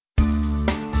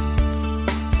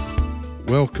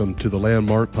Welcome to the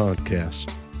Landmark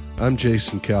Podcast. I'm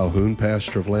Jason Calhoun,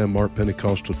 pastor of Landmark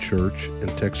Pentecostal Church in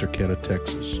Texarkana,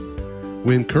 Texas.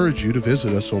 We encourage you to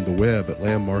visit us on the web at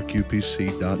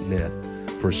landmarkupc.net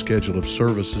for a schedule of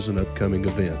services and upcoming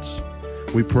events.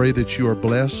 We pray that you are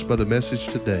blessed by the message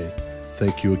today.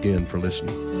 Thank you again for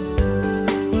listening.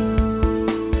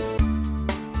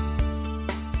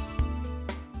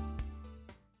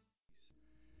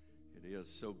 It is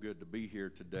so good to be here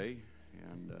today,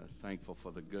 and thankful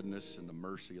for the goodness and the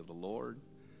mercy of the Lord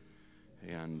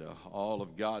and all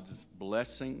of God's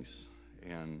blessings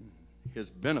and His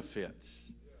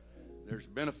benefits. There's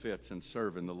benefits in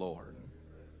serving the Lord.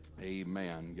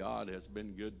 Amen. God has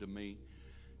been good to me,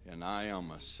 and I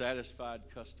am a satisfied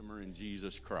customer in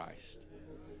Jesus Christ.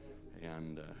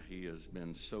 And He has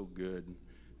been so good.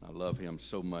 I love Him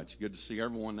so much. Good to see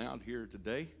everyone out here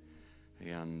today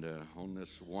and on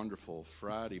this wonderful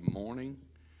Friday morning.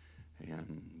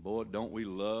 And boy, don't we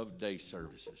love day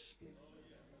services.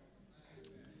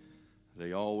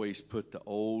 They always put the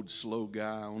old slow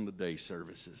guy on the day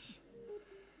services.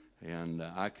 And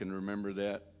I can remember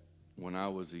that when I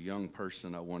was a young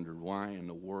person. I wondered why in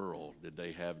the world did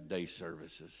they have day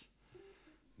services.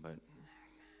 But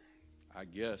I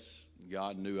guess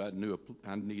God knew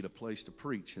I need a place to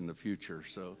preach in the future.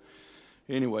 So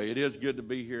anyway, it is good to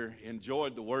be here.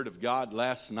 Enjoyed the Word of God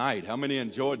last night. How many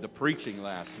enjoyed the preaching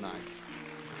last night?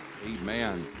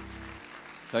 Amen.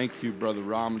 Thank you, Brother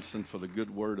Robinson, for the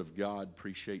good Word of God.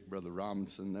 Appreciate Brother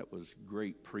Robinson. That was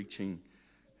great preaching.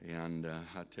 And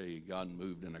I tell you, God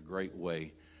moved in a great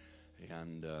way.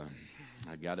 And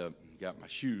I got my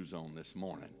shoes on this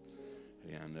morning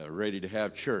and ready to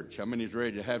have church. How many is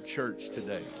ready to have church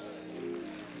today?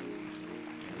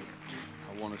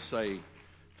 I want to say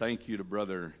thank you to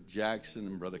Brother Jackson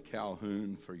and Brother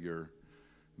Calhoun for your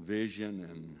vision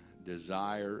and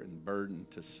desire and burden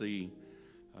to see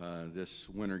this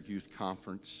Winter Youth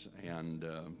Conference and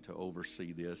to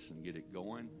oversee this and get it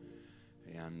going.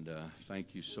 And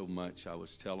thank you so much. I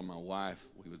was telling my wife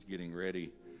we was getting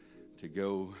ready to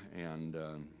go and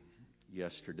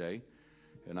yesterday,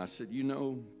 and I said, you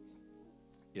know,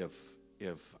 if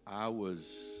I would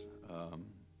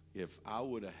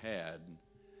have had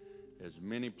as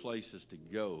many places to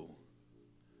go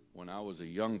when I was a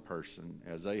young person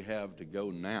as they have to go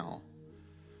now,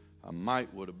 I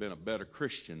would have been a better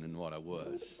Christian than what I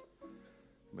was.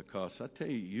 Because I tell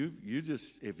you, you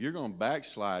just, if you're going to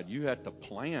backslide, you have to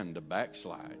plan to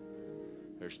backslide.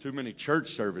 There's too many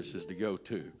church services to go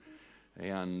to.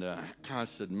 And I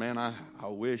said, man, I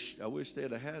wish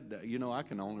they'd have had that. You know, I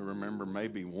can only remember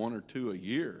maybe one or two a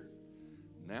year.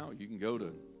 Now you can go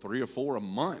to 3 or 4 a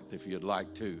month if you'd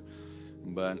like to.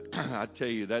 But I tell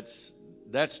you, that's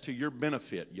to your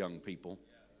benefit, young people.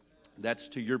 That's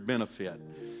to your benefit.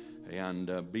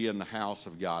 And be in the house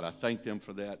of God. I thank them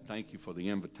for that. Thank you for the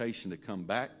invitation to come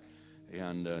back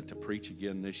and to preach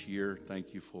again this year.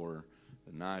 Thank you for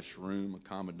the nice room,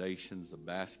 accommodations, the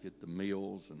basket, the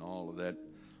meals, and all of that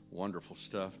wonderful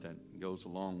stuff that goes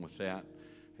along with that.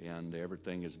 And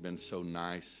everything has been so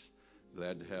nice.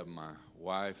 Glad to have my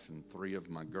wife and 3 of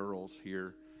my girls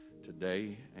here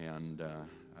today. And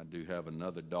I do have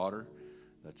another daughter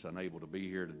that's unable to be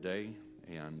here today.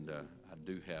 And I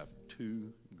do have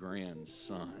 2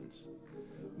 grandsons.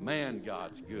 Man,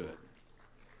 God's good.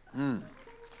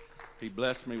 He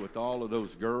blessed me with all of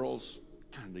those girls.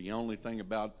 The only thing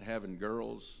about having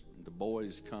girls, the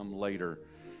boys come later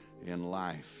in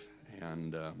life.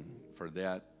 And for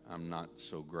that, I'm not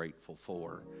so grateful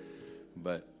for.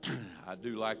 But I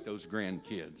do like those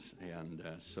grandkids. And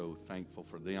so thankful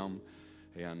for them.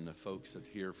 And the folks that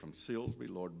hear from Silsby,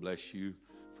 Lord bless you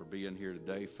for being here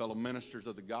today. Fellow ministers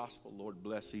of the gospel, Lord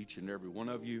bless each and every one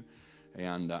of you.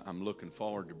 And I'm looking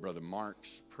forward to Brother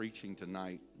Mark's preaching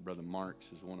tonight. Brother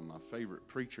Mark's is one of my favorite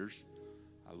preachers.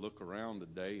 I look around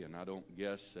today and I don't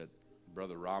guess that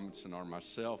Brother Robinson or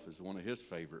myself is one of his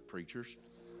favorite preachers.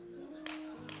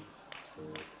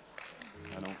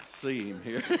 I don't see him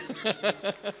here.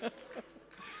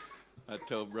 I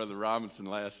told Brother Robinson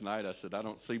last night, I said, I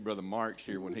don't see Brother Marks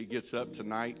here. When he gets up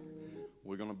tonight,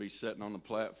 we're going to be sitting on the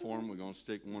platform. We're going to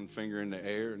stick one finger in the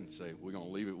air and say, we're going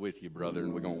to leave it with you, brother,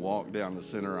 and we're going to walk down the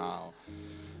center aisle.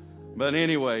 But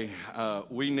anyway,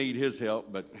 we need his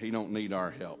help, but he don't need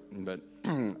our help. But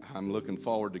I'm looking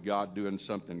forward to God doing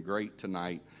something great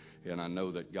tonight, and I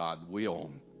know that God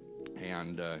will.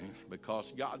 And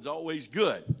because God's always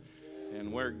good,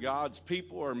 and where God's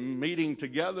people are meeting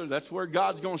together, that's where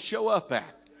God's going to show up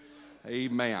at.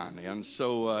 Amen. And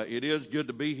so it is good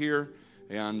to be here.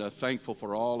 And thankful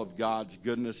for all of God's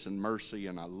goodness and mercy.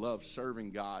 And I love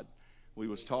serving God. We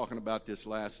was talking about this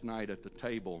last night at the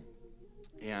table.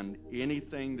 And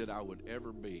anything that I would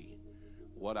ever be,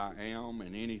 what I am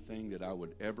and anything that I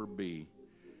would ever be,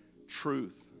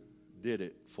 truth did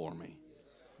it for me.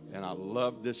 And I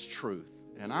love this truth.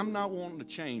 And I'm not wanting to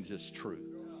change this truth.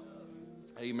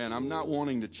 Amen. I'm not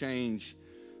wanting to change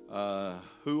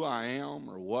who I am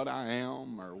or what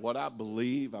I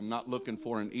believe. I'm not looking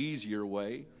for an easier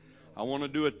way. I want to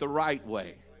do it the right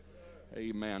way.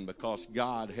 Amen. Because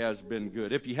God has been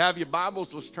good. If you have your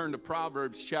Bibles, let's turn to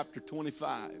Proverbs chapter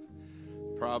 25.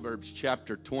 Proverbs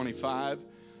chapter 25.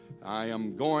 I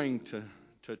am going to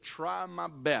try my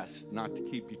best not to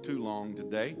keep you too long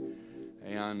today.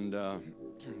 And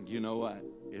you know what?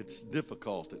 It's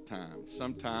difficult at times.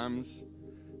 Sometimes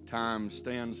time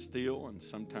stands still and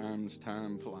sometimes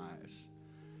time flies.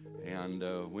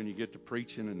 And when you get to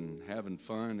preaching and having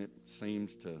fun, it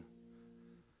seems to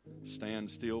stand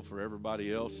still for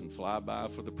everybody else and fly by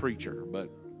for the preacher. But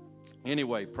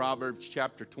anyway, Proverbs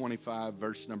chapter 25,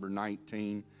 verse number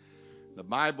 19. The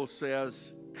Bible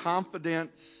says,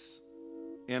 confidence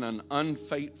in an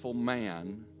unfaithful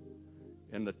man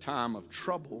in the time of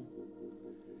trouble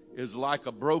is like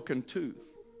a broken tooth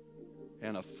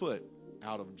and a foot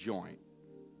out of joint.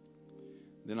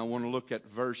 Then I want to look at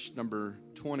verse number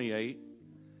 28.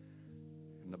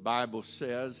 And the Bible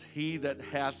says, he that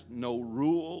hath no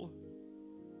rule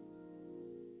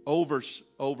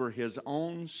over his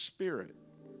own spirit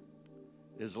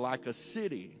is like a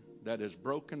city that is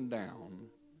broken down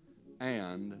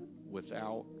and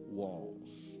without walls.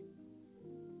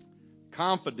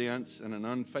 Confidence in an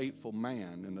unfaithful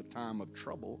man in the time of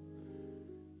trouble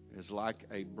is like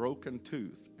a broken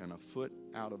tooth and a foot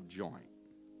out of joint.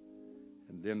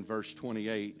 And then verse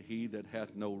 28, he that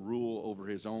hath no rule over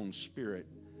his own spirit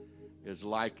is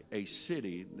like a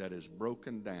city that is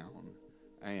broken down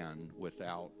and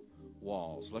without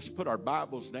walls. Let's put our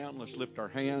Bibles down. Let's lift our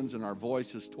hands and our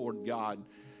voices toward God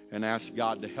and ask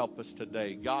God to help us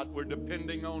today. God, we're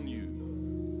depending on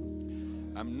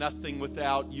you. I'm nothing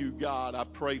without you, God. I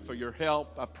pray for your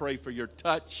help. I pray for your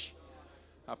touch.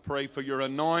 I pray for your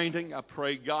anointing. I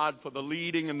pray, God, for the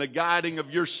leading and the guiding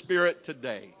of your Spirit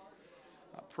today.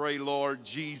 I pray, Lord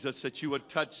Jesus, that you would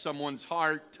touch someone's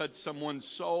heart, touch someone's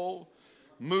soul,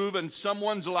 move in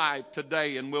someone's life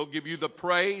today, and we'll give you the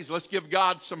praise. Let's give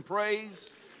God some praise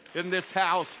in this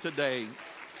house today.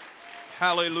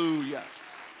 Hallelujah.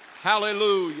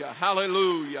 Hallelujah.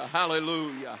 Hallelujah.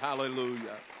 Hallelujah.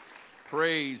 Hallelujah.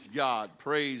 Praise God.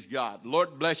 Praise God.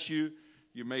 Lord bless you.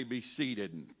 You may be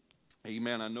seated.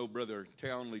 Amen. I know Brother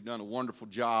Townley done a wonderful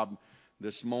job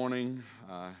this morning.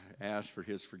 I asked for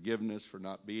his forgiveness for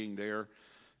not being there,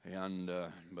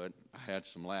 but I had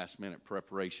some last-minute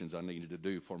preparations I needed to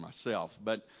do for myself.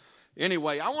 But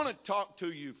anyway, I want to talk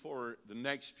to you for the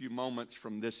next few moments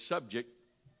from this subject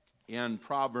in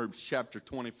Proverbs chapter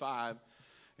 25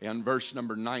 and verse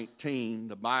number 19.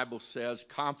 The Bible says,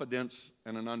 confidence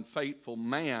in an unfaithful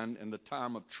man in the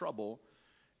time of trouble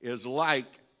is like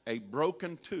a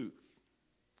broken tooth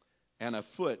and a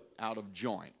foot out of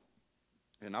joint.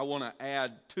 And I want to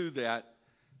add to that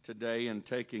today, and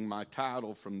taking my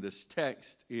title from this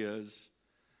text is,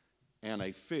 and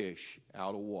a fish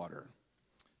out of water.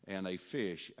 And a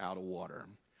fish out of water.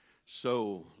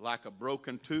 So, like a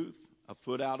broken tooth, a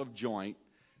foot out of joint,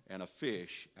 and a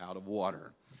fish out of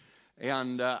water.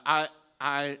 And I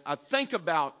think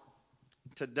about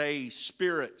today's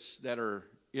spirits that are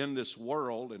in this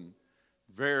world, and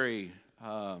very,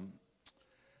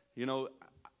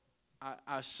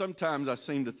 sometimes I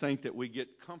seem to think that we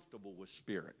get comfortable with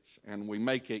spirits, and we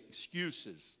make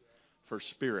excuses for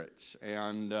spirits,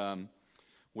 and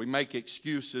we make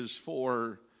excuses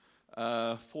for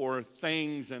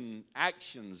things and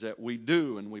actions that we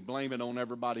do, and we blame it on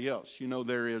everybody else. You know,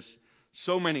 there is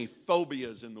so many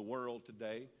phobias in the world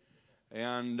today,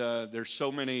 and there's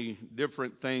so many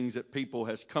different things that people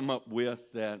has come up with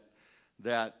that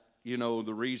you know,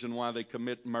 the reason why they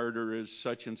commit murder is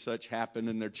such and such happened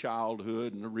in their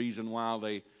childhood, and the reason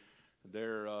why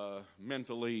they're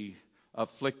mentally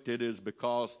afflicted is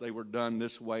because they were done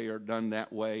this way or done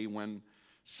that way, when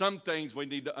some things we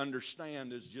need to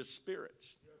understand is just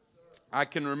spirits. I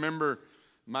can remember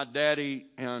my daddy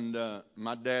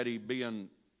being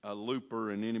a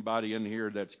looper, and anybody in here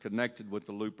that's connected with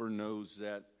the looper knows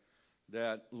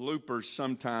that loopers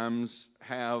sometimes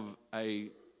have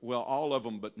all of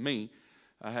them but me,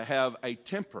 have a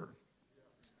temper.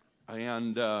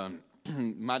 And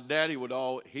my daddy would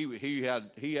he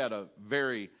had a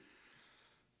very,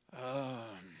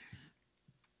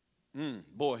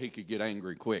 he could get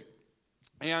angry quick.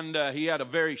 And he had a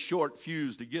very short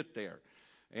fuse to get there.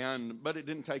 But it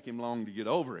didn't take him long to get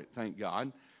over it, thank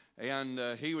God.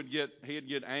 And he'd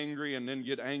get angry and then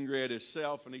get angry at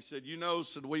himself. And he said,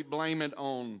 should we blame it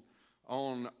on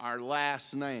our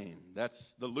last name?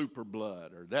 That's the Looper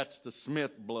blood, or that's the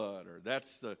Smith blood, or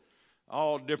that's the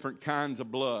all different kinds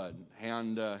of blood.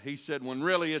 And he said, when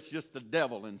really it's just the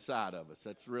devil inside of us.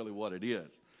 That's really what it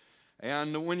is.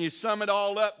 And when you sum it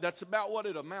all up, that's about what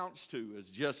it amounts to, is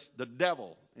just the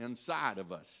devil inside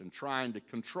of us and trying to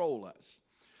control us.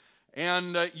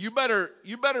 And you better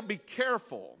be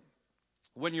careful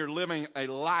when you're living a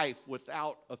life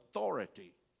without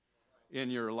authority in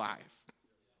your life.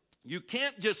 You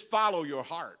can't just follow your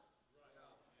heart.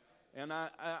 And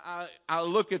I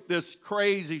look at this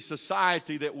crazy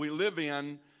society that we live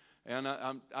in, and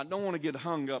I don't want to get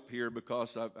hung up here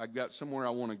because I've got somewhere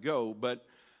I want to go, but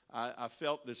I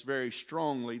felt this very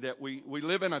strongly, that we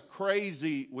live in a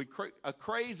crazy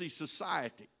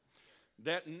society.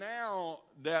 That now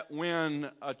that when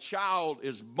a child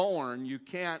is born, you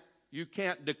can't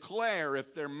declare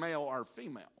if they're male or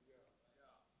female.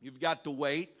 You've got to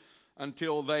wait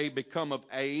until they become of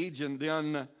age, and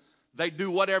then they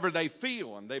do whatever they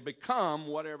feel, and they become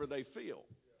whatever they feel.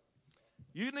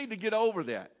 You need to get over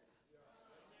that.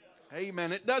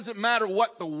 Amen. It doesn't matter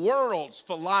what the world's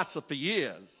philosophy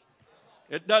is.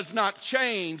 It does not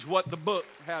change what the book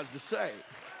has to say.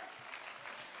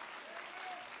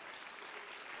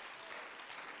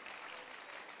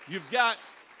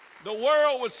 The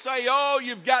world would say,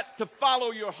 you've got to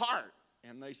follow your heart.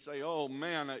 And they say, oh,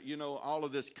 man, all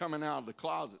of this coming out of the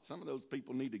closet. Some of those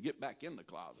people need to get back in the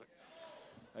closet.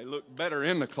 They look better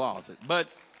in the closet. But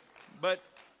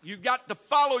you've got to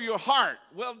follow your heart.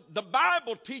 Well, the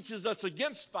Bible teaches us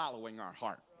against following our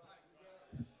heart.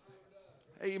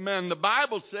 Amen. The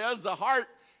Bible says the heart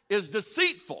is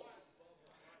deceitful.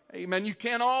 Amen. You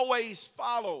can't always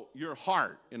follow your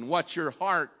heart and what your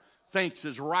heart thinks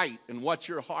is right and what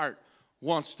your heart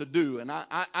wants to do. And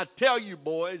I tell you,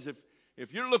 boys,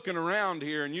 if you're looking around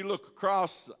here and you look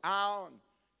across the aisle and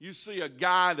you see a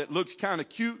guy that looks kind of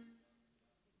cute,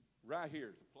 right here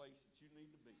is the place that you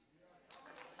need to be.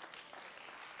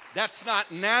 That's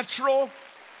not natural.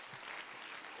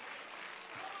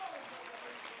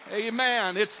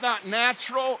 Amen. It's not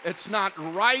natural. It's not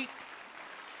right.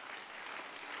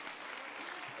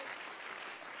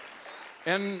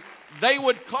 And they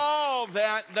would call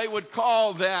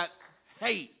that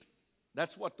hate.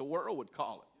 That's what the world would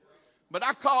call it. But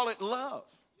I call it love.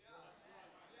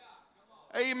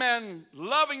 Amen.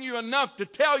 Loving you enough to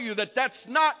tell you that that's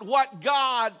not what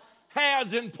God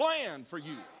has in plan for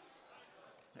you.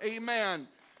 Amen.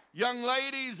 Young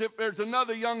ladies, if there's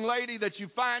another young lady that you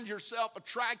find yourself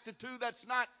attracted to, that's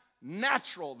not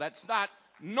natural. That's not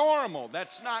normal.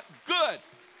 That's not good.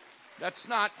 That's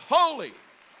not holy.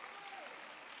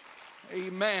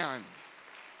 Amen.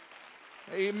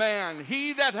 Amen.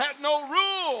 He that had no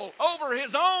rule over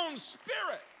his own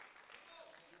spirit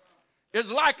is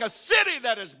like a city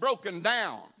that is broken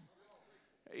down.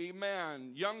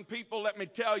 Amen. Young people, let me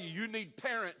tell you, you need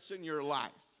parents in your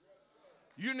life.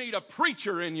 You need a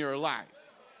preacher in your life.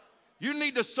 You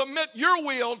need to submit your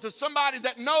will to somebody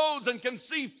that knows and can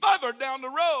see further down the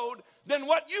road than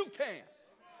what you can.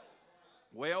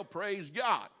 Well, praise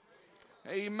God.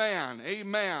 Amen.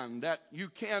 Amen. That you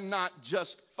cannot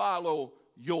just follow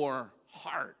your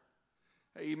heart.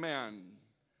 Amen.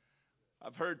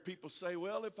 I've heard people say,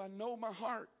 well, if I know my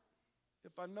heart,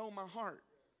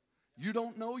 you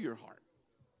don't know your heart.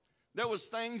 There was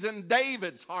things in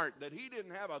David's heart that he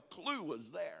didn't have a clue was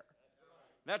there.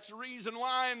 That's the reason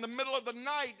why in the middle of the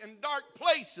night in dark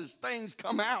places things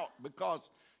come out, because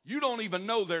you don't even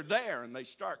know they're there and they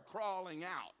start crawling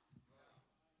out.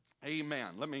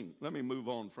 Amen. Let me move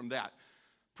on from that.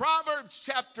 Proverbs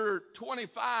chapter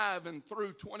 25 and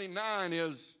through 29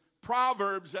 is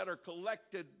proverbs that are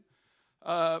collected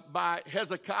by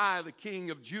Hezekiah, the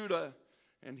king of Judah,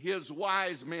 and his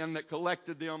wise men that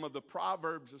collected them of the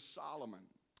Proverbs of Solomon.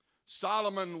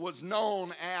 Solomon was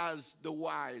known as the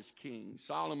wise king.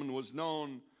 Solomon was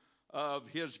known of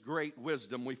his great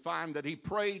wisdom. We find that he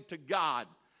prayed to God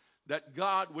that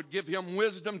God would give him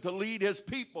wisdom to lead his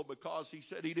people, because he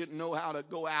said he didn't know how to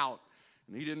go out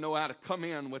and he didn't know how to come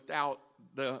in without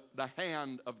the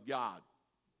hand of God.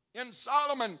 In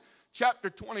Solomon chapter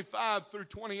 25 through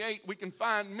 28, we can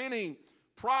find many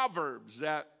proverbs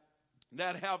that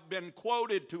have been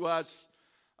quoted to us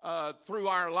through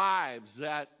our lives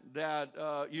that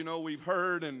we've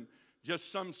heard, and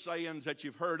just some sayings that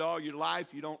you've heard all your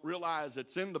life, you don't realize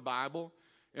it's in the Bible.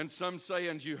 And some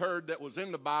sayings you heard that was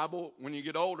in the Bible, when you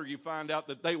get older, you find out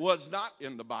that they was not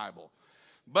in the Bible.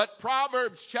 But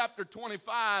Proverbs chapter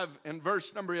 25 and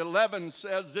verse number 11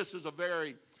 says, this is a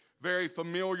very, very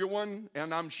familiar one,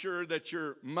 and I'm sure that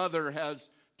your mother has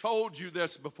told you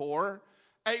this before.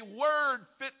 A word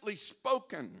fitly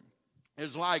spoken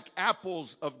is like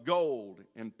apples of gold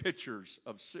and pitchers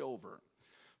of silver.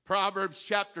 Proverbs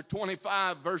chapter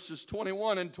 25, verses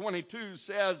 21 and 22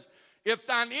 says, if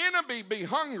thine enemy be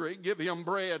hungry, give him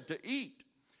bread to eat.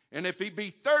 And if he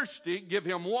be thirsty, give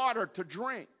him water to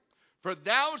drink. For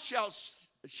thou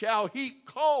shalt heap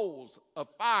coals of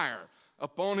fire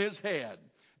upon his head,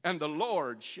 and the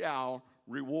Lord shall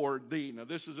reward thee. Now,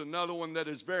 this is another one that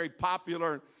is very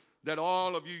popular that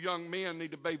all of you young men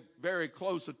need to pay very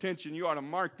close attention. You ought to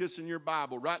mark this in your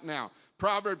Bible right now.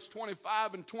 Proverbs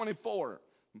 25 and 24.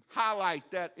 Highlight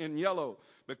that in yellow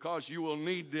because you will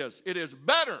need this. It is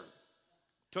better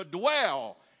to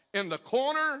dwell in the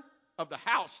corner of the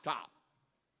housetop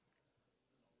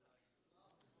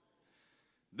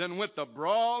than with the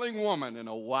brawling woman in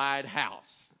a wide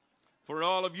house. For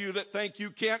all of you that think you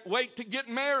can't wait to get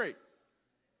married.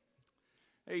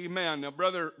 Amen. Now,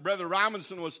 Brother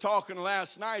Robinson was talking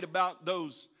last night about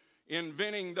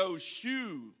inventing those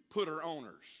shoe putter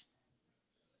owners.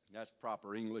 That's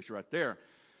proper English right there.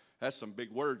 That's some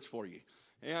big words for you.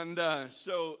 And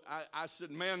so I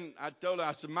said, man, I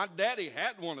said, my daddy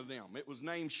had one of them. It was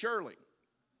named Shirley.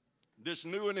 This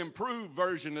new and improved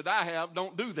version that I have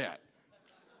don't do that.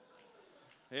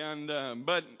 And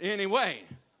but anyway,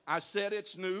 I said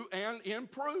it's new and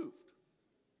improved.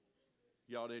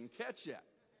 Y'all didn't catch that,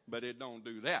 but it don't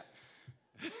do that.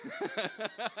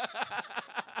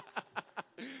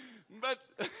 But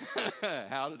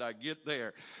how did I get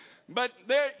there? But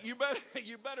there, you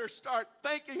better start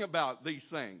thinking about these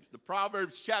things. The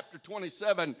Proverbs chapter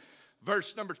 27,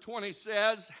 verse number 20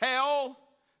 says, hell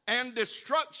and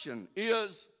destruction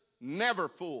is never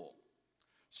full.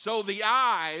 So the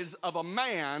eyes of a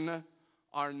man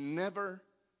are never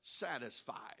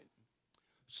satisfied.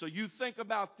 So you think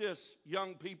about this,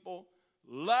 young people.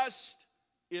 Lust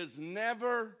is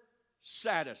never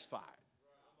satisfied.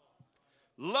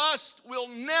 Lust will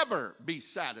never be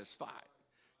satisfied.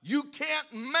 You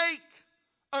can't make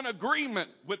an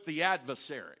agreement with the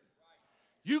adversary.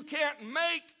 You can't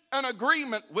make an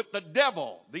agreement with the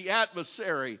devil, the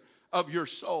adversary of your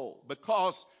soul,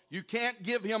 because you can't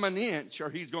give him an inch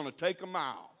or he's going to take a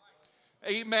mile.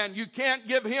 Amen. You can't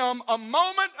give him a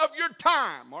moment of your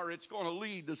time or it's going to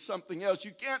lead to something else.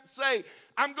 You can't say,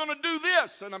 I'm going to do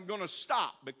this and I'm going to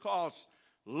stop, because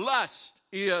lust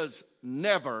is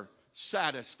never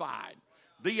satisfied.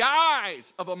 The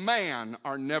eyes of a man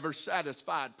are never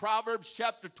satisfied. Proverbs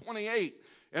chapter 28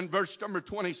 and verse number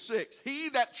 26. He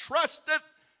that trusteth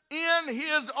in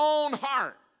his own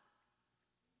heart,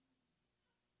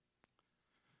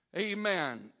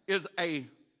 amen, is a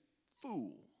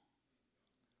fool.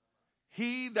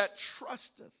 He that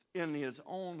trusteth in his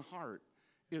own heart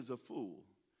is a fool.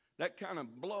 That kind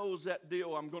of blows that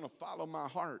deal, I'm going to follow my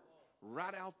heart,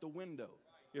 right out the window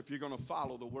if you're going to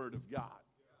follow the word of God.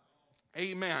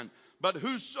 Amen. But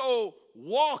whoso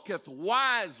walketh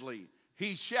wisely,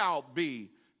 he shall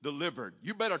be delivered.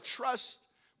 You better trust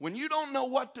when you don't know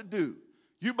what to do.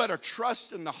 You better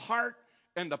trust in the heart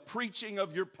and the preaching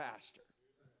of your pastor.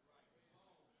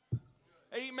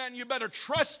 Amen. You better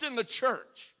trust in the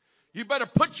church. You better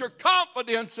put your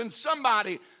confidence in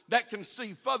somebody that can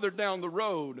see further down the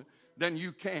road than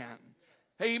you can.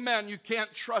 Amen. You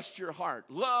can't trust your heart.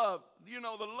 Love,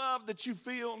 the love that you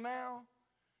feel now,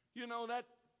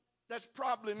 that's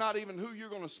probably not even who you're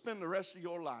going to spend the rest of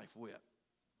your life with.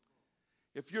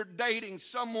 If you're dating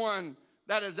someone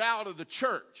that is out of the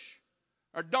church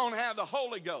or don't have the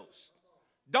Holy Ghost,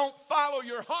 don't follow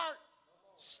your heart.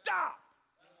 Stop.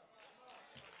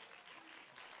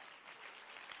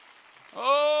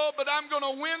 Oh, but I'm going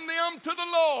to win them to the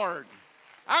Lord.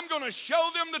 I'm going to show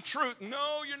them the truth.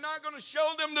 No, you're not going to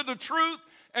show them to the truth,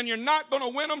 and you're not going to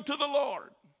win them to the Lord.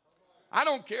 I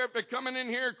don't care if they're coming in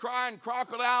here crying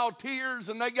crocodile tears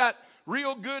and they got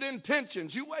real good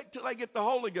intentions. You wait till they get the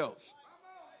Holy Ghost.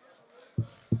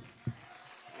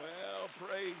 Well,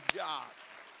 praise God.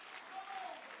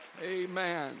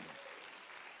 Amen.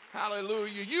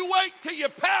 Hallelujah. You wait till your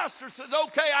pastor says,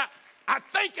 okay, I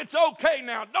think it's okay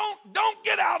now. Don't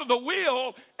get out of the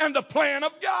will and the plan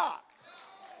of God.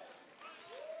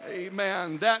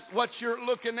 Amen. That what you're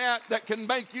looking at that can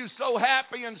make you so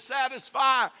happy and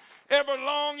satisfy ever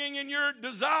longing in your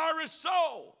desirous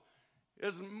soul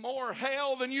is more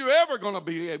hell than you're ever going to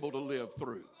be able to live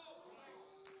through.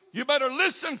 You better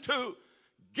listen to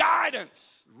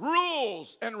guidance,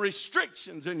 rules, and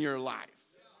restrictions in your life.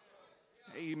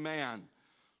 Amen.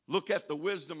 Look at the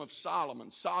wisdom of Solomon.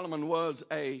 Solomon was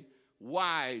a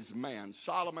wise man.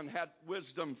 Solomon had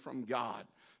wisdom from God.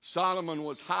 Solomon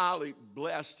was highly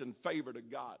blessed and favored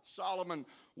of God. Solomon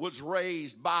was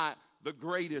raised by the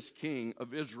greatest king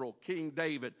of Israel, King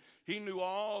David. He knew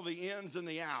all the ins and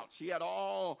the outs. He had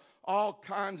all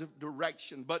kinds of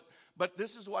direction. But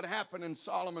this is what happened in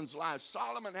Solomon's life.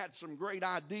 Solomon had some great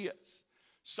ideas.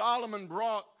 Solomon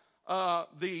brought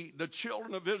the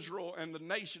children of Israel and the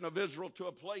nation of Israel to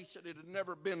a place that it had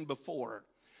never been before.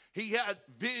 He had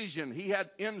vision. He had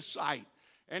insight.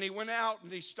 And he went out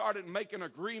and he started making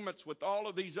agreements with all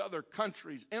of these other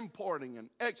countries, importing and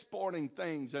exporting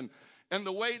things. And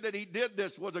the way that he did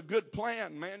this was a good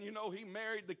plan, man. You know, he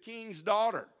married the king's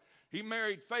daughter. He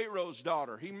married Pharaoh's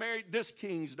daughter. He married this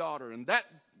king's daughter and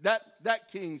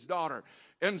that king's daughter.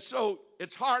 And so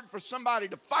it's hard for somebody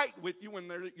to fight with you when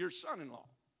they're your son-in-law.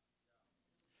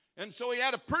 And so he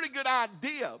had a pretty good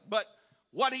idea. But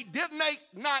what he did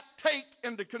not take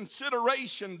into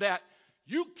consideration that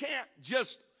you can't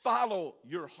just follow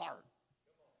your heart.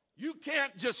 You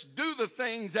can't just do the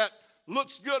things that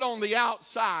looks good on the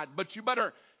outside, but you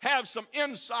better have some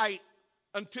insight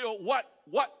until what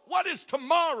is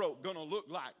tomorrow going to look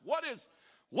like?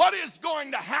 What is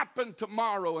going to happen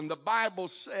tomorrow? And the Bible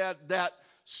said that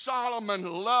Solomon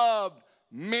loved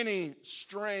many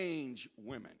strange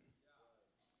women.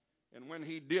 And when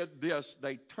he did this,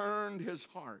 they turned his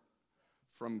heart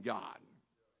from God.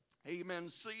 Amen.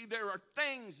 See, there are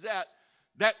things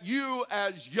that you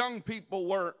as young people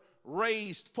were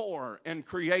raised for and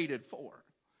created for.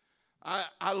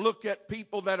 I look at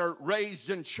people that are raised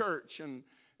in church and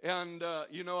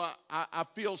you know, I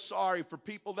feel sorry for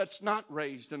people that's not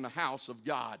raised in the house of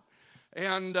God.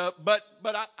 And but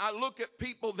I look at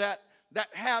people that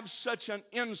have such an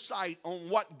insight on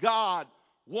what God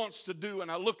wants to do, and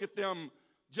I look at them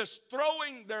just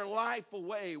throwing their life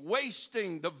away,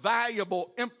 wasting the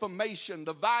valuable information,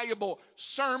 the valuable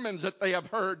sermons that they have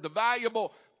heard, the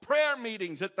valuable prayer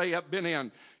meetings that they have been in.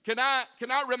 Can I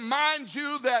remind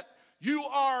you that you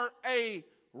are a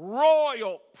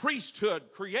royal priesthood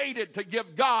created to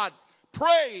give God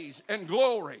praise and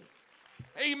glory.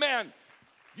 Amen.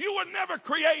 You were never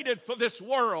created for this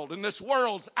world and this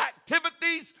world's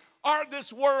activities or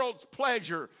this world's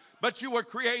pleasure, but you were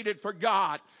created for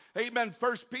God. Amen.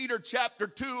 1 Peter chapter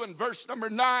 2 and verse number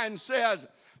 9 says,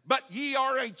 "But ye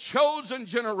are a chosen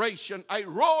generation, a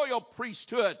royal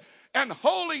priesthood, and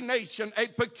holy nation, a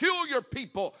peculiar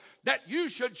people, that you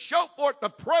should show forth the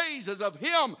praises of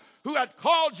him who had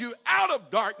called you out of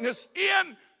darkness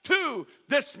into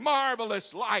this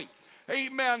marvelous light."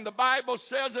 Amen. The Bible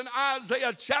says in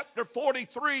Isaiah chapter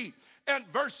 43 and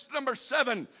verse number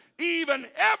 7, "Even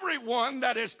everyone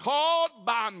that is called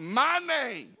by my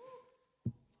name."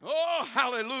 Oh,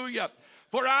 hallelujah.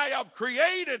 "For I have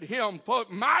created him for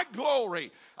my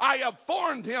glory. I have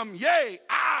formed him. Yea,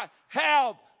 I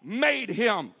have made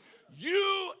him."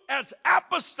 You as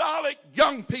apostolic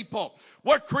young people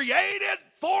were created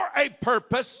for a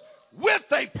purpose,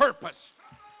 with a purpose.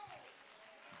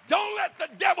 Don't let the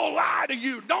devil lie to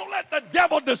you. Don't let the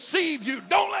devil deceive you.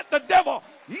 Don't let the devil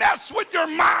mess with your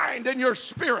mind and your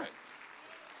spirit.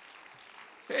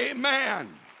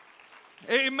 Amen.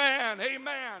 Amen.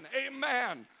 Amen.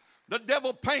 Amen. The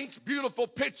devil paints beautiful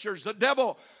pictures. The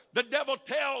devil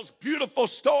tells beautiful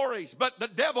stories, but the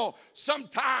devil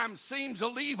sometimes seems to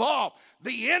leave off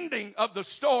the ending of the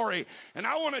story. And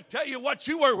I want to tell you what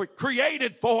you were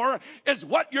created for is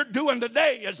what you're doing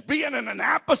today, is being in an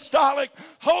apostolic,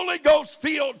 Holy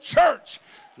Ghost-filled church,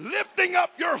 lifting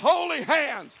up your holy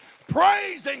hands,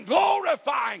 praising,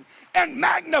 glorifying, and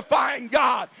magnifying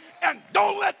God. And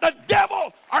don't let the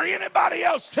devil or anybody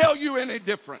else tell you any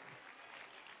different.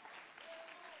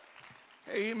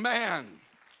 Amen.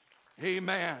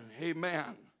 Amen.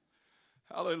 Amen.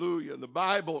 Hallelujah. The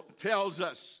Bible tells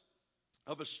us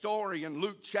of a story in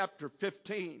Luke chapter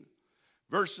 15,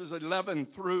 verses 11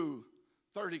 through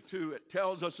 32. It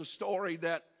tells us a story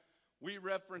that we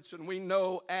reference and we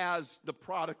know as the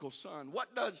prodigal son.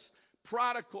 What does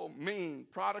prodigal mean?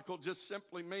 Prodigal just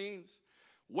simply means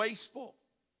wasteful.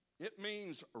 It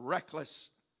means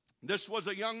reckless. This was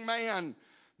a young man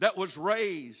that was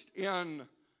raised in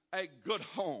a good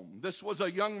home. This was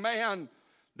a young man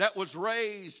that was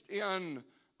raised in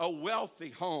a wealthy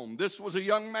home. This was a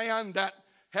young man that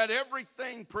had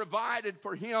everything provided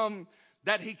for him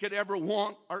that he could ever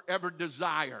want or ever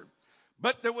desire.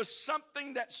 But there was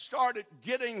something that started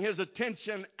getting his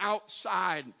attention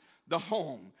outside the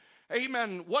home.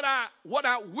 Amen. What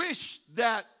I wish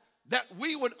that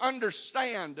we would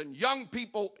understand, and young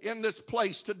people in this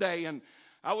place today, and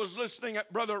I was listening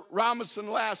at Brother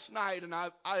Robinson last night, and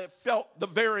I felt the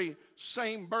very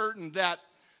same burden that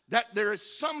that there is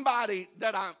somebody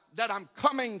that I'm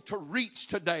coming to reach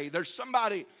today. There's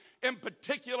somebody in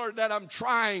particular that I'm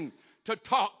trying to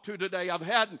talk to today. I've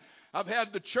had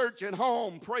the church at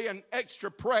home praying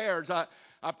extra prayers. I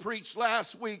preached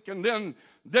last week and then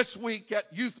this week at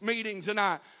youth meetings, and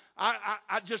I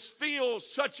just feel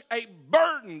such a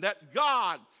burden that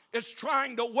God is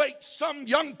trying to wake some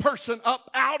young person up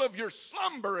out of your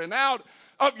slumber and out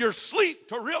of your sleep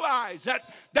to realize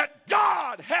that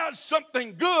God has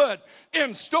something good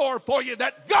in store for you,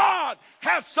 that God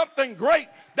has something great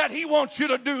that He wants you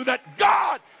to do, that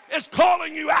God is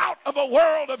calling you out of a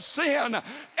world of sin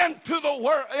and to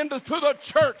the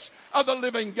church of the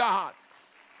living God.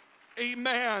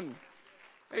 Amen.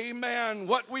 Amen.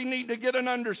 What we need to get an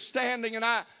understanding, and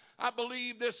I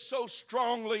believe this so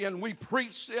strongly, and we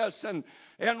preach this and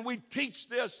we teach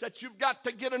this, that you've got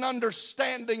to get an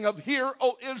understanding of, hear,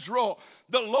 O Israel,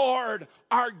 the Lord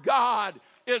our God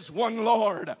is one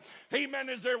Lord. Amen.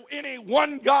 Is there any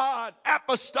one God,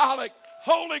 apostolic,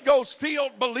 Holy Ghost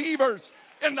filled believers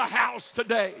in the house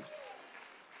today?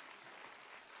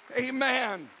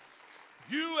 Amen.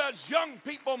 You as young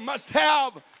people must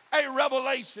have a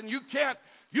revelation. You can't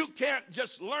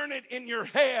just learn it in your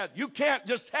head. You can't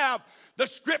just have the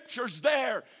scriptures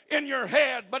there in your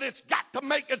head, but it's got to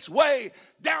make its way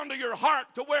down to your heart,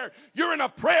 to where you're in a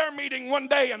prayer meeting one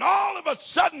day and all of a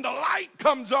sudden the light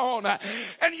comes on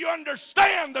and you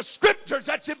understand the scriptures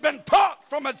that you've been taught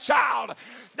from a child,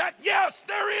 that yes,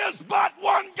 there is but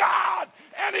one God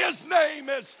and His name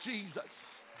is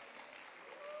Jesus.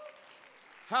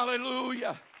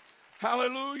 Hallelujah.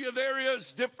 Hallelujah. There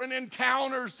is different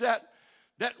encounters that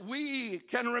we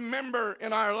can remember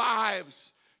in our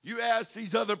lives. You ask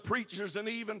these other preachers and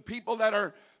even people that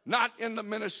are not in the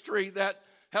ministry that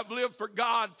have lived for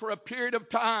God for a period of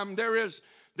time. There is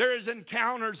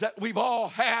encounters that we've all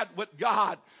had with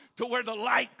God, to where the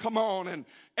light come on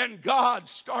and God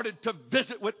started to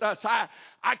visit with us.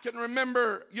 I can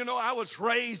remember, I was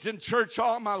raised in church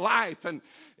all my life and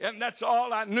that's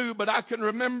all I knew. But I can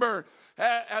remember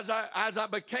as I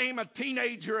became a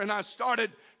teenager and I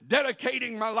started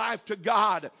dedicating my life to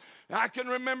God, I can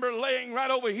remember laying right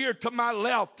over here to my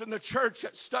left in the church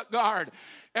at Stuttgart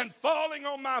and falling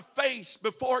on my face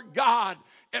before God.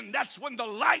 And that's when the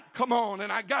light come on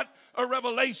and I got a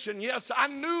revelation. Yes, I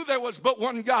knew there was but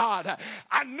one God.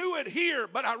 I knew it here,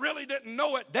 but I really didn't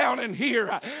know it down in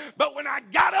here. But when I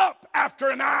got up after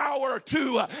an hour or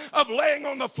two of laying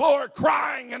on the floor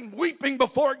crying and weeping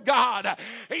before God,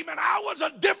 amen, I was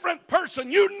a different person.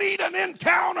 You need an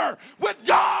encounter with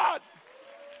God.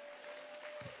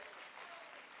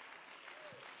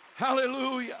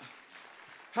 Hallelujah.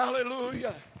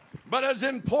 Hallelujah. But as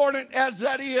important as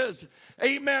that is,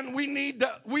 amen, we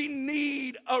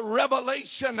need a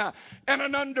revelation and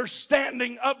an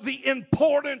understanding of the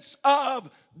importance of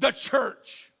the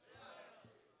church.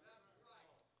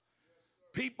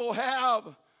 People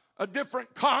have a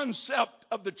different concept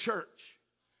of the church.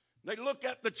 They look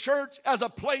at the church as a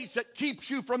place that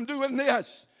keeps you from doing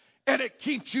this, and it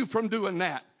keeps you from doing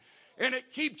that, and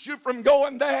it keeps you from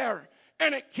going there,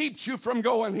 and it keeps you from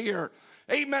going here.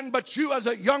 Amen. But you as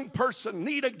a young person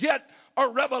need to get a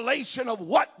revelation of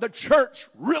what the church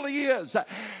really is.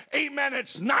 Amen.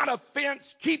 It's not a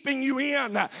fence keeping you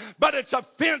in, but it's a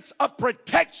fence of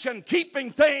protection,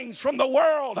 keeping things from the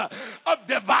world, of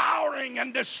devouring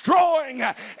and destroying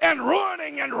and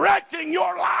ruining and wrecking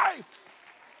your life.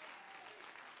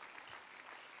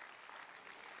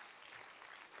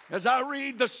 As I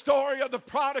read the story of the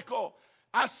prodigal,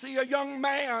 I see a young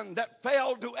man that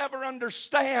failed to ever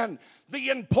understand the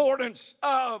importance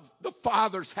of the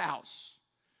Father's house.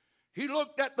 He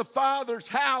looked at the Father's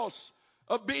house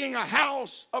of being a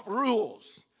house of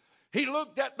rules. He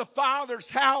looked at the Father's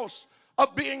house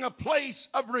of being a place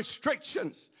of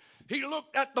restrictions. He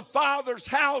looked at the Father's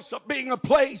house of being a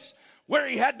place where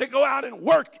he had to go out and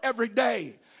work every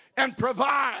day and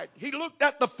provide. He looked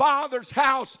at the Father's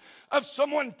house of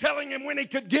someone telling him when he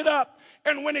could get up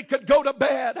and when he could go to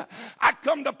bed. I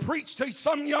come to preach to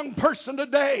some young person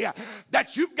today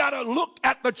that you've got to look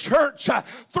at the church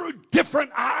through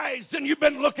different eyes than you've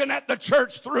been looking at the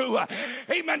church through.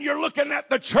 Amen. You're looking at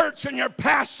the church and your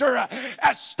pastor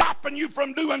as stopping you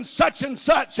from doing such and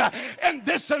such and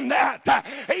this and that.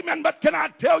 Amen. But can I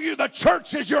tell you, the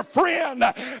church is your friend.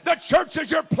 The church is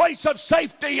your place of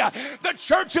safety. The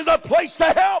church is a place to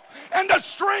help and to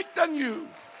strengthen you.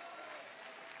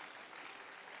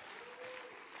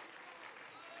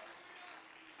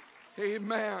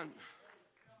 Amen.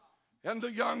 And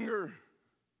the younger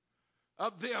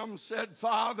of them said,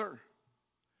 Father,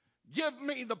 give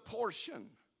me the portion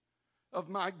of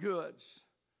my goods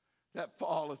that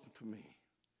falleth to me.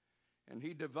 And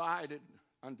he divided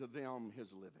unto them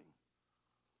his living.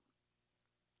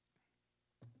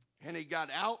 And he got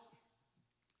out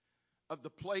of the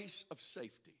place of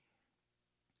safety.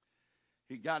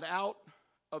 He got out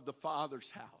of the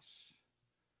Father's house.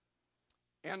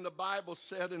 And the Bible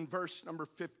said in verse number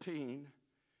 15,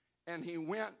 and he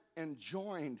went and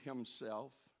joined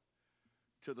himself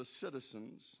to the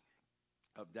citizens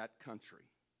of that country.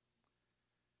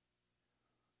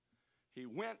 He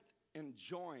went and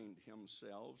joined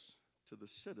himself to the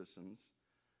citizens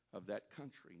of that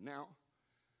country. Now,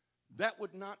 that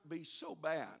would not be so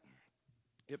bad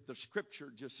if the scripture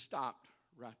just stopped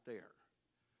right there.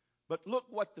 But look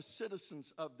what the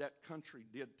citizens of that country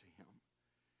did to him.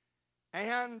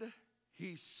 And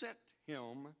he sent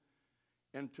him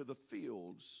into the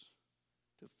fields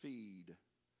to feed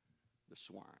the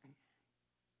swine.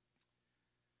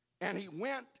 And he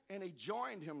went and he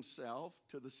joined himself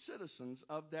to the citizens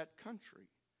of that country.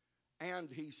 And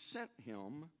he sent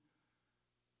him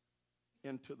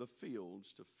into the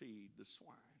fields to feed the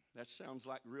swine. That sounds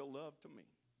like real love to me.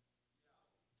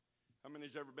 How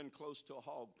many's ever been close to a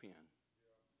hog pen?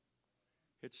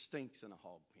 It stinks in a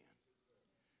hog pen.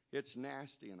 It's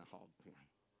nasty in a hog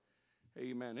pen.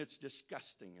 Amen. It's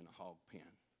disgusting in a hog pen.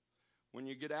 When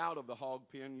you get out of the hog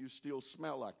pen, you still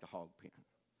smell like the hog pen.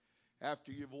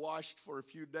 After you've washed for a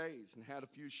few days and had a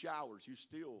few showers, you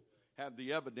still have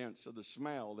the evidence of the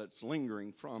smell that's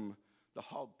lingering from the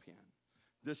hog pen.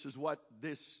 This is what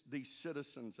these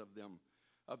citizens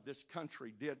of this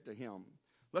country did to him.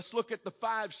 Let's look at the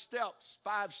 5 steps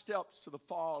to the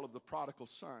fall of the prodigal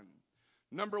son.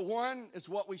 Number 1 is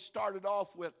what we started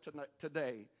off with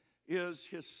today, is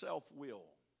his self-will.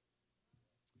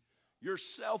 Your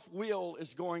self-will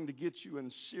is going to get you in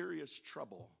serious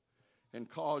trouble and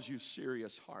cause you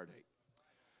serious heartache.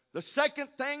 The second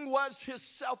thing was his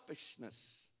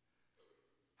selfishness.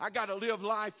 I got to live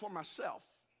life for myself.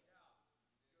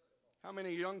 How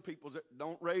many young people,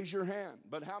 don't raise your hand,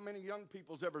 but how many young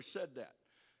people's ever said that?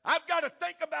 I've got to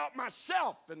think about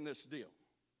myself in this deal.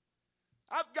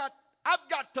 I've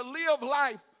got to live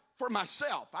life for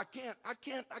myself. I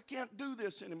can't do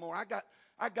this anymore.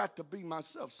 I got to be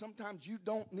myself. Sometimes you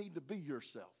don't need to be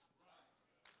yourself.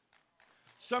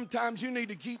 Sometimes you need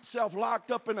to keep self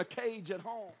locked up in a cage at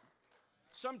home.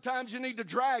 Sometimes you need to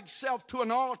drag self to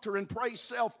an altar and pray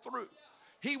self through.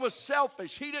 He was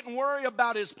selfish. He didn't worry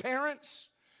about his parents.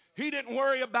 He didn't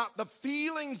worry about the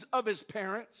feelings of his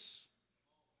parents.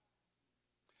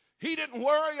 He didn't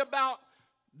worry about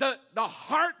the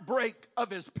heartbreak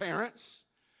of his parents.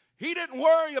 He didn't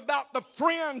worry about the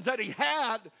friends that he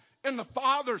had in the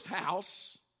Father's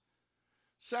house.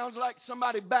 Sounds like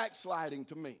somebody backsliding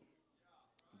to me.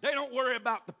 They don't worry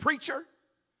about the preacher.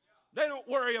 They don't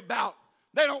worry about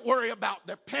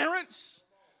their parents.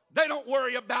 They don't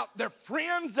worry about their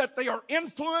friends that they are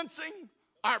influencing,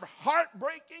 are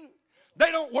heartbreaking.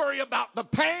 They don't worry about the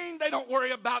pain. They don't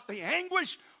worry about the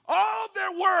anguish. All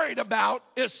they're worried about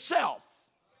is self.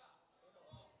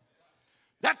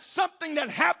 That's something that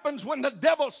happens when the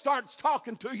devil starts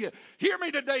talking to you. Hear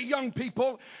me today, young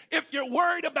people. If you're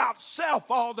worried about self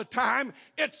all the time,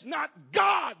 it's not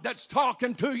God that's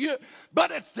talking to you, but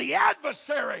it's the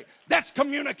adversary that's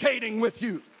communicating with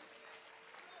you.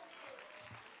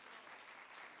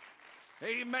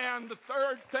 Amen. The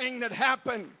third thing that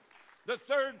happened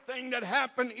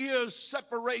is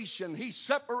separation. He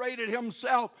separated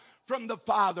himself from the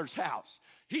Father's house.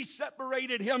 He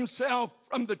separated himself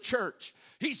from the church.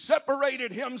 He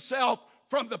separated himself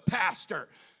from the pastor.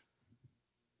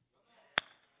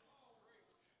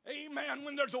 Amen.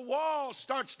 When there's a wall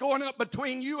starts going up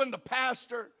between you and the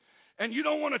pastor, and you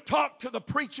don't want to talk to the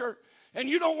preacher, and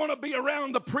you don't want to be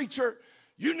around the preacher,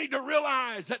 you need to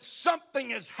realize that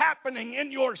something is happening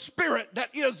in your spirit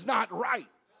that is not right.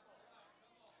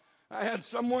 I had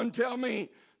someone tell me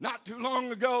not too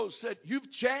long ago, said, you've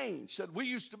changed. Said, we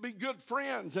used to be good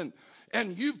friends, and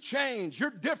you've changed. You're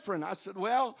different. I said,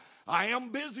 well, I am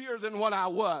busier than what I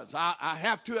was. I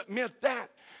have to admit that.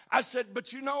 I said,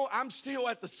 but you know, I'm still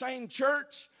at the same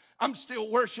church. I'm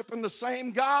still worshiping the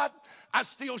same God. I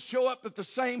still show up at the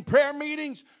same prayer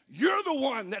meetings. You're the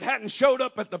one that hadn't showed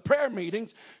up at the prayer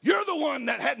meetings. You're the one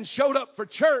that hadn't showed up for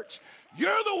church.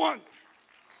 You're the one.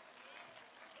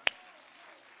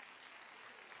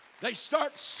 They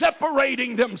start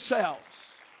separating themselves.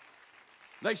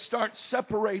 They start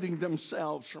separating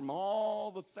themselves from all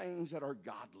the things that are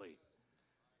godly.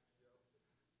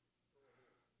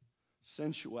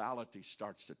 Sensuality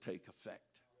starts to take effect.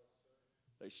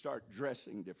 They start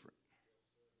dressing different.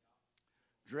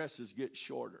 Dresses get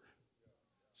shorter.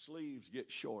 Sleeves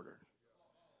get shorter.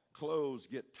 Clothes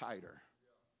get tighter.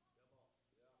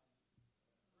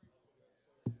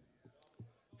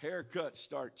 Haircuts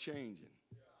start changing.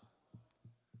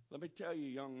 Let me tell you,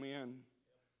 young men,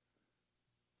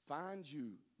 find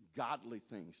you godly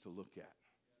things to look at.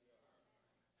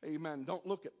 Amen. Don't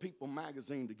look at People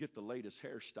magazine to get the latest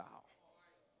hairstyle.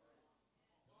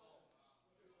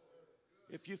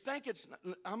 If you think it's,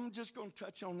 I'm just going to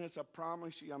touch on this. I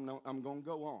promise you, I'm going to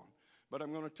go on. But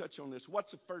I'm going to touch on this.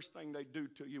 What's the first thing they do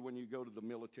to you when you go to the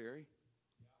military?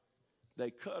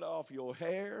 They cut off your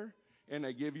hair and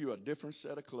they give you a different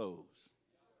set of clothes.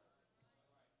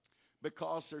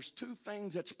 Because there's two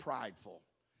things that's prideful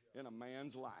in a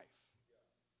man's life.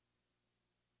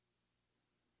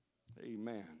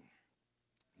 Amen.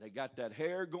 They got that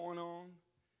hair going on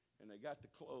and they got the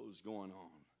clothes going on.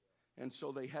 And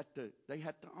so they had to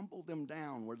humble them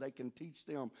down where they can teach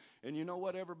them. And you know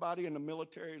what everybody in the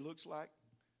military looks like?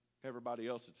 Everybody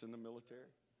else that's in the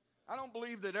military. I don't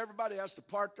believe that everybody has to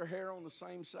part their hair on the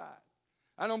same side.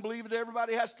 I don't believe that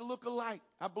everybody has to look alike.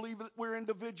 I believe that we're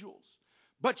individuals.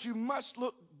 But you must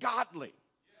look godly.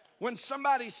 When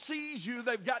somebody sees you,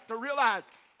 they've got to realize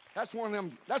that's one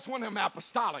of them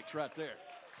apostolics right there.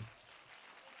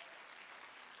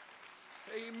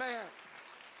 Amen.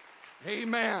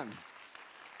 Amen.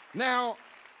 Now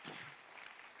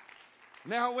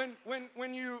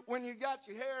when you got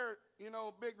your hair,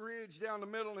 big ridge down the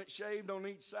middle and it's shaved on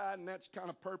each side and that's kind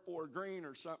of purple or green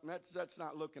or something, that's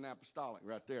not looking apostolic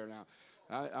right there. Now,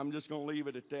 I'm just going to leave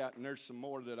it at that, and there's some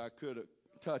more that I could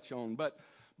touch on. But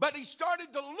he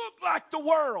started to look like the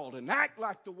world and act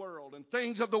like the world, and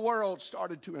things of the world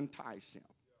started to entice him.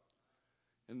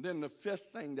 And then the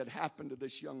fifth thing that happened to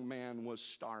this young man was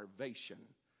starvation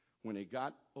when he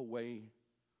got away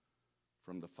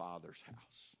from the Father's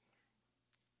house.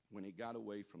 When he got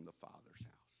away from the Father's house,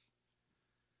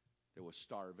 there was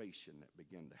starvation that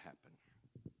began to happen.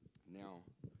 Now,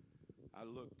 I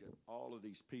looked at all of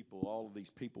these people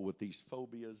with these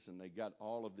phobias, and they got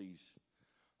all of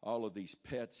these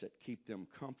pets that keep them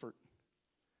comfort.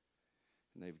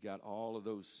 And they've got all of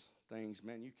those things.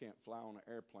 Man, you can't fly on an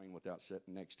airplane without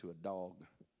sitting next to a dog.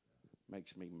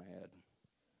 Makes me mad.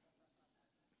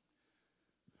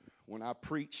 When I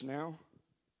preach now,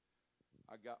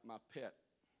 I got my pet.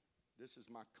 This is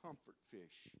my comfort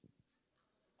fish.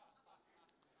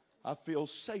 I feel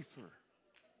safer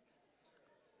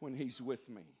when he's with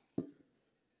me.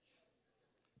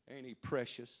 Ain't he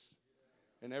precious?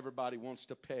 And everybody wants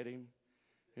to pet him,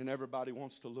 and everybody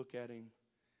wants to look at him.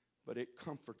 But it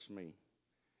comforts me.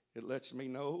 It lets me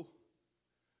know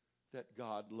that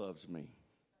God loves me.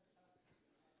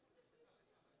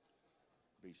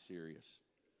 Be serious.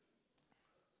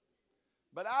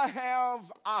 But I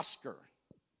have Oscar.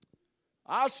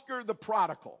 Oscar the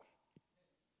prodigal.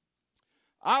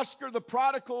 Oscar the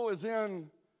prodigal is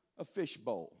in a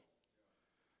fishbowl.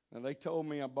 Now, they told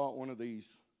me, I bought one of these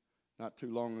not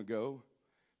too long ago.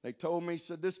 They told me,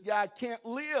 said, this guy can't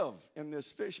live in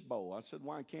this fishbowl. I said,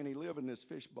 why can't he live in this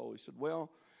fishbowl? He said,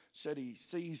 said he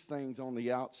sees things on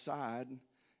the outside,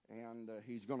 and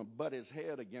he's going to butt his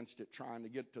head against it trying to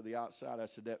get to the outside. I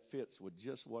said, that fits with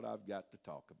just what I've got to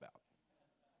talk about.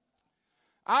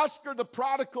 Oscar the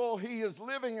prodigal, he is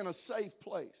living in a safe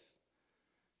place.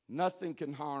 Nothing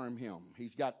can harm him.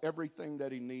 He's got everything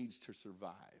that he needs to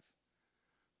survive.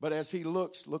 But as he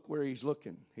looks, look where he's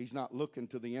looking. He's not looking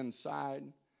to the inside,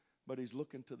 but he's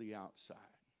looking to the outside.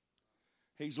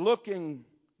 He's looking,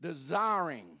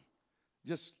 desiring,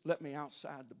 just let me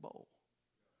outside the bowl.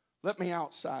 Let me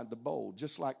outside the bowl.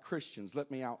 Just like Christians,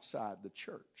 let me outside the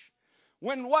church.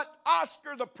 When what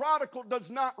Oscar the prodigal does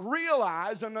not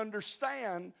realize and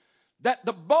understand that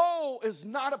the bowl is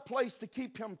not a place to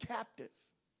keep him captive.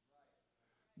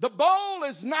 The bowl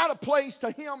is not a place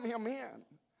to hem him in.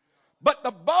 But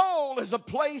the bowl is a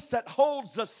place that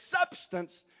holds the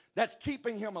substance that's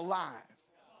keeping him alive.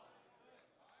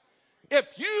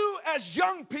 If you as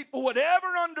young people would ever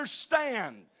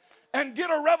understand and get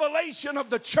a revelation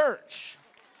of the church,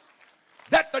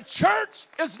 that the church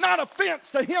is not a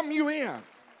fence to hem you in,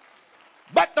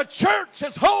 but the church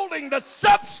is holding the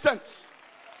substance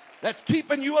that's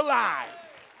keeping you alive.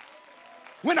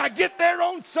 When I get there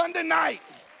on Sunday night,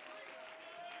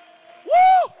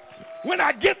 when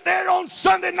I get there on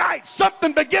Sunday night,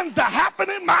 something begins to happen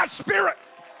in my spirit.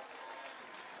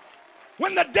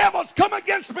 When the devil's come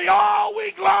against me all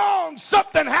week long,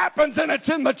 something happens, and it's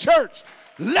in the church.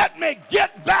 Let me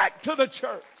get back to the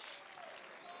church.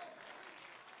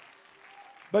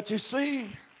 But you see,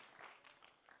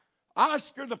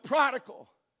 Oscar the prodigal,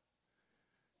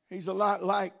 he's a lot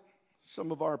like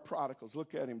some of our prodigals.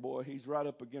 Look at him, boy. He's right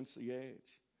up against the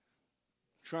edge,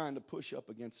 trying to push up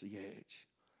against the edge.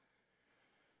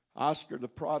 Oscar the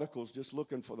prodigal's just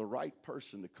looking for the right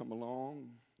person to come along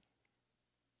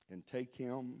and take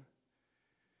him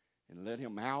and let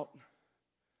him out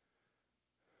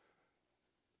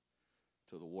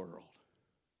to the world.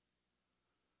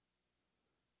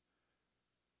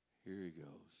 Here he goes.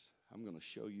 I'm going to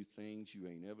show you things you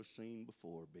ain't ever seen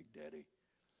before, Big Daddy.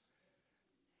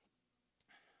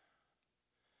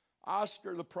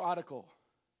 Oscar the prodigal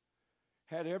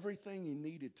had everything he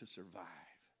needed to survive,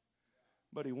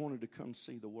 but he wanted to come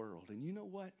see the world. And you know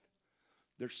what?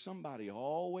 There's somebody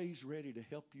always ready to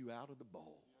help you out of the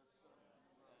bowl.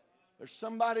 There's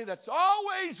somebody that's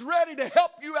always ready to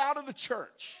help you out of the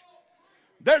church.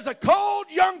 There's a cold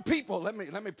young people. Let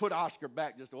me put Oscar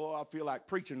back just, I feel like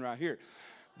preaching right here.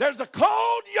 There's a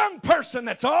cold young person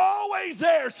that's always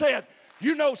there saying,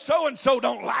 you know, so-and-so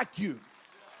don't like you.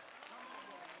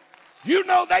 You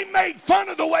know, they made fun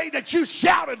of the way that you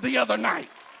shouted the other night.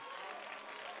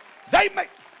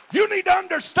 You need to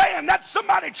understand that's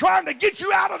somebody trying to get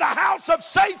you out of the house of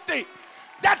safety.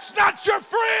 That's not your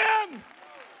friend.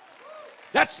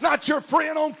 That's not your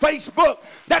friend on Facebook.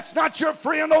 That's not your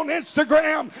friend on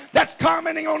Instagram. That's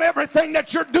commenting on everything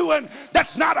that you're doing.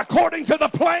 That's not according to the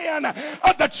plan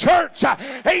of the church.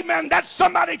 Amen. That's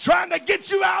somebody trying to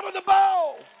get you out of the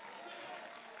bowl.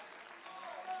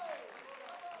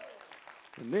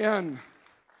 And then,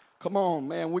 come on,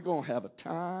 man, we're going to have a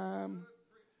time.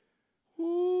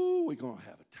 Ooh, we're going to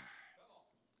have a time.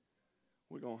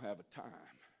 We're going to have a time.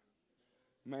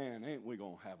 Man, ain't we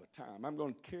going to have a time. I'm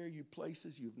going to carry you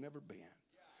places you've never been.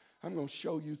 I'm going to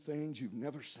show you things you've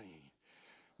never seen.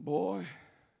 Boy,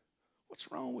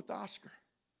 what's wrong with Oscar?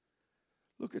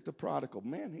 Look at the prodigal.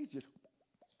 Man,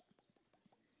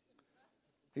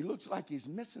 he looks like he's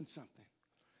missing something.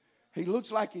 He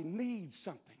looks like he needs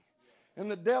something.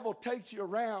 And the devil takes you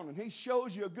around and he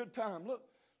shows you a good time. Look,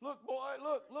 boy,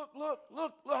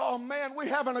 look. Oh, man, we're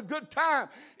having a good time.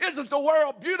 Isn't the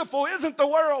world beautiful? Isn't the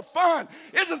world fun?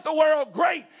 Isn't the world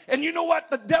great? And you know what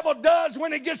the devil does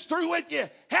when he gets through with you?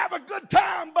 Have a good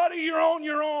time, buddy. You're on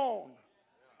your own.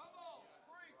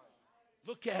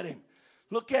 Look at him.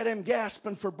 Look at him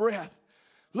gasping for breath.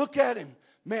 Look at him.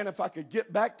 Man, if I could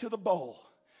get back to the bowl.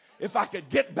 If I could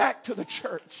get back to the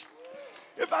church.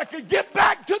 If I could get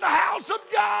back to the house of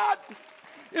God.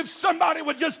 If somebody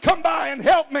would just come by and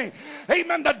help me.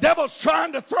 Amen. The devil's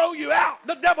trying to throw you out.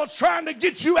 The devil's trying to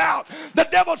get you out. The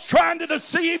devil's trying to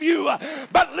deceive you.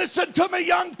 But listen to me,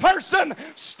 young person.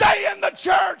 Stay in the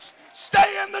church.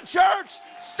 Stay in the church.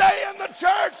 Stay in the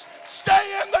church.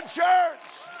 Stay in the church.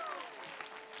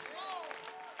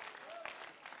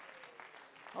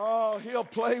 Oh, he'll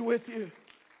play with you.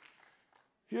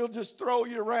 He'll just throw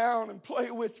you around and play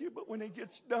with you. But when he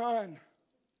gets done,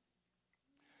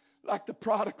 like the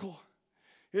prodigal,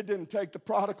 it didn't take the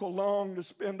prodigal long to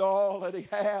spend all that he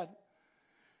had.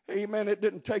 Amen. It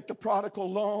didn't take the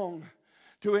prodigal long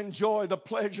to enjoy the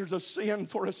pleasures of sin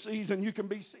for a season. You can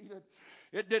be seated.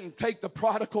 It didn't take the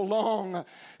prodigal long,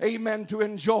 amen, to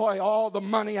enjoy all the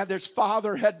money that his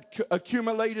father had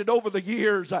accumulated over the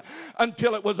years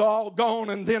until it was all gone.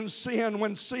 And then sin,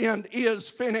 when sin is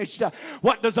finished,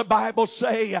 what does the Bible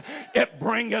say? It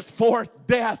bringeth forth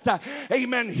death.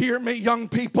 Amen. Hear me, young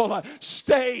people.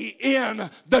 Stay in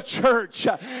the church.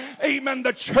 Amen.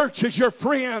 The church is your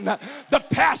friend. The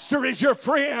pastor is your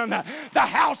friend. The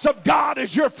house of God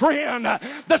is your friend.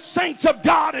 The saints of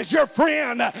God is your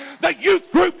friend. The youth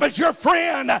group is your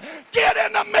friend. Get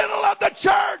in the middle of the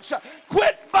church.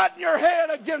 Quit butting your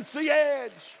head against the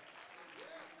edge.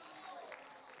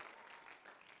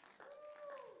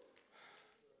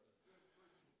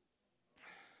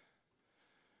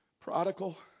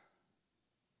 Prodigal,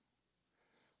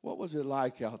 what was it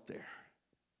like out there?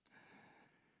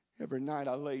 Every night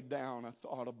I laid down, I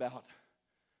thought about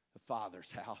the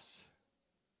Father's house.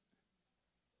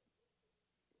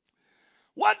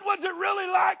 What was it really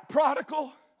like,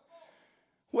 prodigal?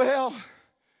 Well,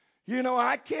 you know,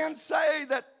 I can't say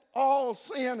that all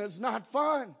sin is not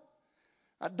fun.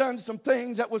 I've done some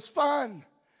things that was fun.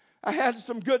 I had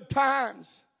some good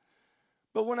times.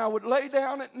 But when I would lay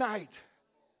down at night,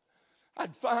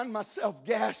 I'd find myself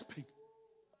gasping.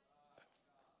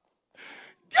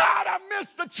 God, I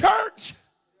miss the church.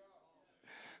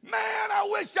 Man, I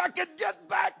wish I could get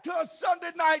back to a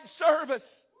Sunday night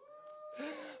service.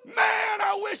 Man,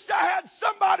 I wished I had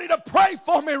somebody to pray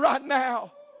for me right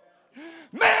now.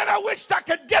 Man, I wished I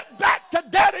could get back to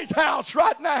Daddy's house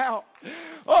right now.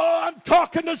 Oh, I'm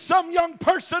talking to some young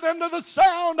person under the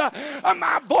sound of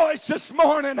my voice this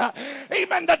morning.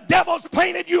 Amen. The devil's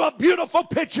painted you a beautiful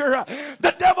picture.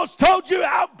 The devil's told you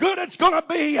how good it's going to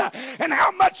be and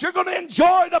how much you're going to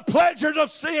enjoy the pleasures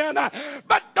of sin.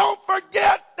 But don't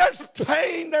forget, there's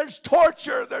pain, there's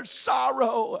torture, there's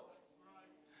sorrow.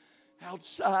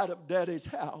 outside of Daddy's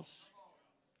house.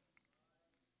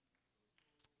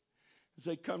 As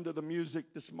they come to the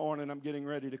music this morning, I'm getting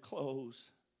ready to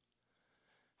close.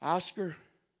 Oscar,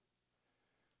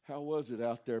 how was it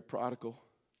out there, prodigal?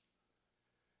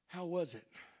 How was it?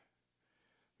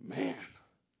 Man,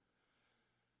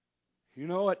 you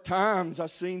know, at times I've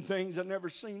seen things I've never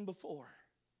seen before.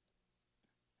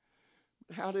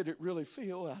 But how did it really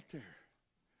feel out there?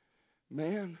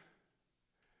 Man,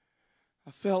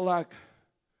 I felt like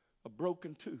a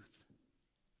broken tooth.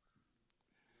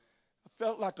 I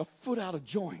felt like a foot out of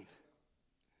joint.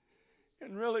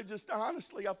 And really, just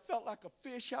honestly, I felt like a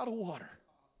fish out of water.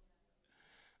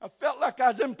 I felt like I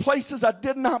was in places I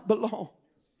did not belong.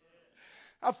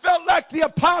 I felt like the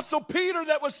Apostle Peter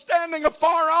that was standing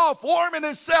afar off, warming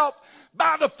himself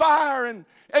by the fire,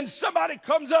 and somebody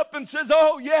comes up and says,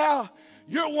 "Oh yeah,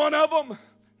 you're one of them."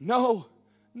 No,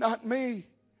 not me.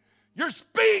 Your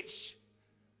speech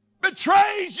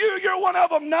betrays you. You're one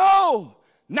of them. No,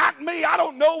 not me. I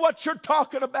don't know what you're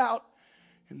talking about.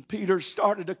 And Peter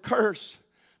started to curse.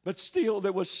 But still,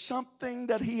 there was something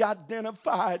that he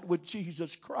identified with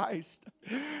Jesus Christ.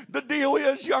 The deal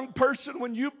is, young person,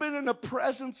 when you've been in the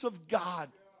presence of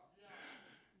God,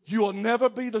 you will never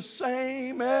be the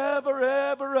same ever,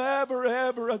 ever, ever,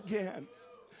 ever again.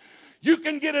 You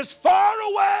can get as far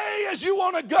away as you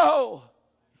want to go.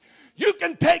 You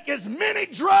can take as many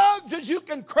drugs as you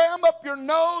can cram up your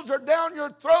nose or down your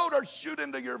throat or shoot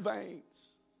into your veins.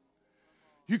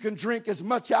 You can drink as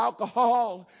much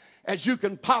alcohol as you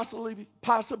can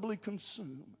possibly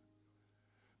consume.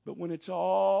 But when it's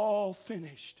all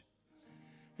finished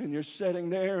and you're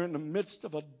sitting there in the midst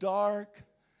of a dark,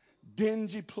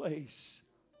 dingy place,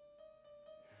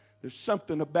 there's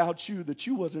something about you that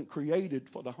you wasn't created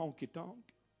for the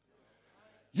honky-tonk.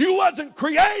 You wasn't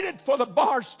created for the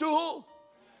bar stool.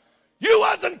 You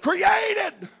wasn't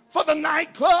created for the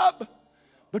nightclub.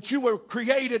 But you were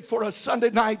created for a Sunday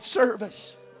night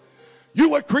service. You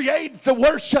were created to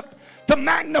worship, to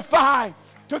magnify,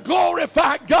 to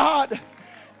glorify God.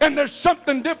 And there's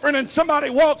something different, and somebody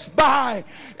walks by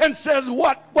and says,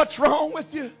 what's wrong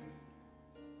with you?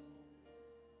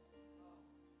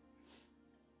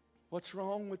 What's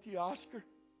wrong with you, Oscar?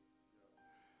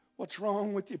 What's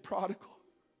wrong with you, prodigal?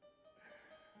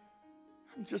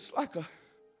 I'm just like a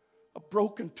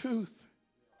broken tooth.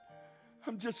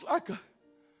 I'm just like a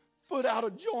foot out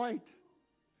of joint.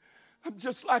 I'm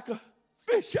just like a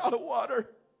fish out of water.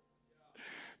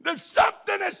 There's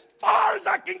something as far as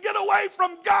I can get away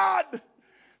from God.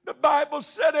 The Bible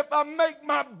said if I make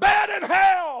my bed in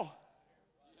hell,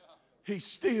 He's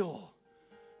still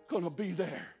going to be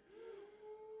there.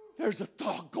 There's a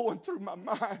thought going through my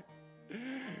mind.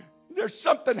 There's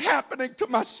something happening to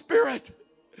my spirit.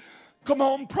 Come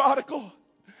on, prodigal.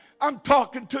 I'm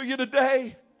talking to you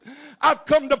today. I've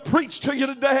come to preach to you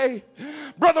today.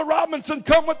 Brother Robinson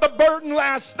come with the burden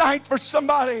last night for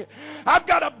somebody. I've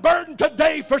got a burden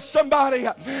today for somebody.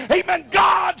 Amen.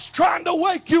 God's trying to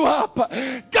wake you up.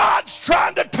 God's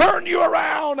trying to turn you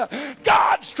around.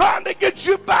 God's trying to get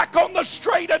you back on the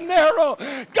straight and narrow.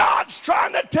 God's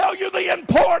trying to tell you the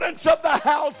importance of the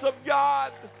house of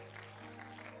God.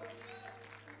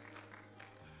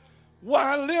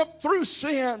 Why limp through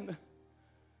sin?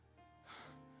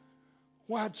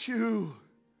 Why chew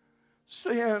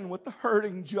sin with the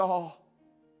hurting jaw?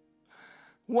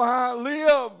 Why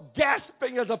live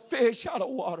gasping as a fish out of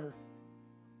water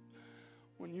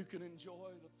when you can enjoy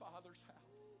the Father's house?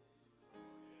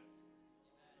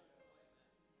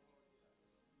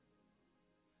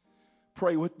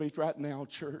 Pray with me right now,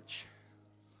 church.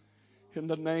 In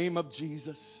the name of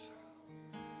Jesus.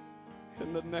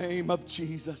 In the name of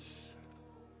Jesus.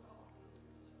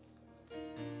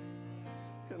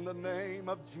 In the name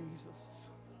of Jesus.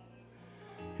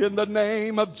 In the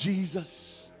name of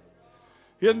Jesus.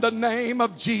 In the name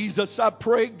of Jesus, I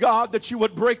pray, God, that you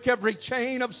would break every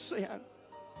chain of sin.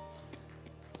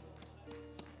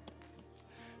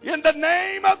 In the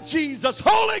name of Jesus.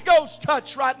 Holy Ghost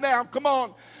touch right now. Come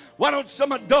on. Why don't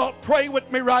some adult pray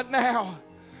with me right now?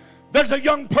 There's a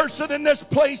young person in this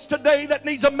place today that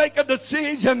needs to make a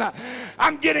decision.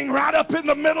 I'm getting right up in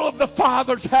the middle of the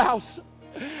Father's house.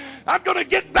 I'm going to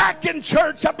get back in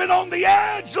church. I've been on the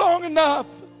edge long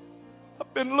enough.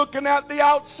 I've been looking at the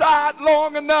outside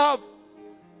long enough.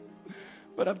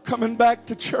 But I'm coming back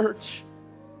to church.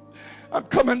 I'm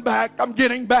coming back. I'm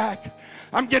getting back.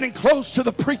 I'm getting close to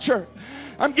the preacher.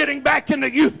 I'm getting back in the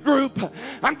youth group.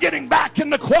 I'm getting back in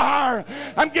the choir.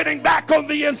 I'm getting back on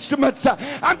the instruments.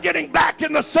 I'm getting back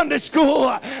in the Sunday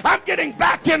school. I'm getting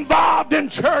back involved in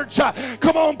church.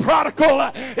 Come on,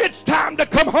 prodigal. It's time to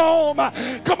come home.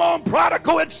 Come on,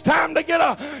 prodigal. It's time to get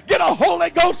a Holy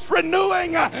Ghost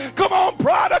renewing. Come on,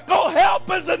 prodigal.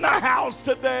 Help is in the house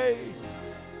today.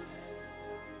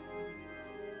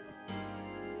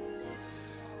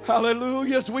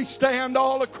 Hallelujah. As we stand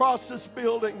all across this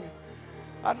building,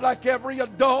 I'd like every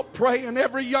adult pray and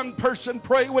every young person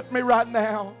pray with me right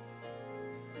now.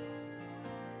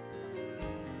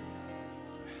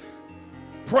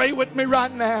 Pray with me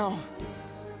right now.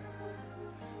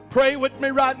 Pray with me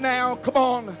right now. Come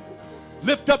on.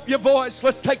 Lift up your voice.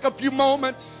 Let's take a few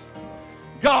moments.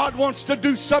 God wants to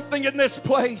do something in this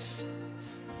place.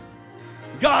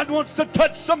 God wants to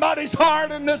touch somebody's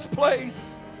heart in this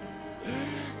place.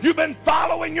 You've been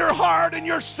following your heart and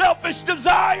your selfish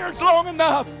desires long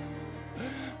enough.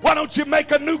 Why don't you make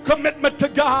a new commitment to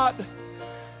God?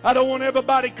 I don't want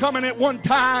everybody coming at one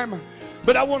time,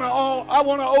 but I want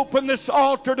to open this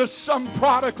altar to some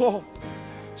prodigal,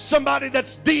 somebody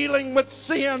that's dealing with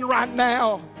sin right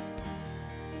now,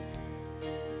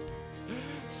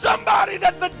 somebody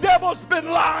that the devil's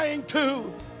been lying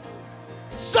to.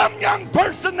 Some young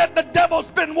person that the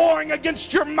devil's been warring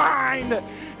against your mind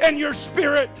and your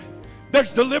spirit.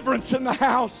 There's deliverance in the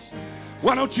house.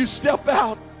 Why don't you step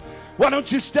out? Why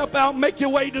don't you step out and make your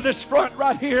way to this front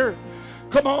right here?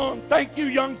 Come on. Thank you,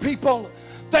 young people.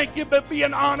 Thank you for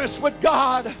being honest with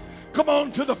God. Come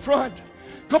on to the front.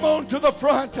 Come on to the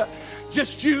front.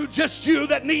 Just you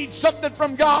that needs something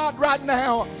from God right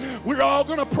now. We're all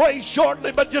going to pray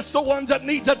shortly, but just the ones that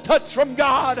needs a touch from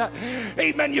God.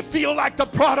 Amen. You feel like the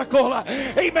prodigal.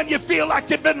 Amen. You feel like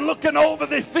you've been looking over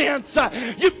the fence.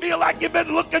 You feel like you've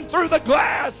been looking through the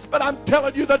glass, but I'm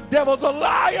telling you, the devil's a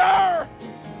liar.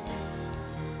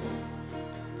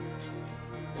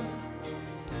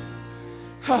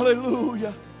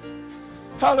 Hallelujah.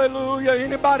 Hallelujah.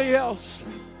 Anybody else?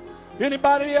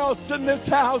 Anybody else in this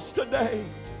house today?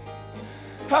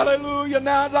 Hallelujah.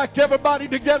 Now I'd like everybody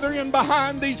to gather in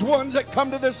behind these ones that come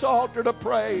to this altar to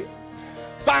pray.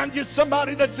 Find you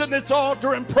somebody that's in this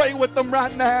altar and pray with them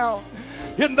right now.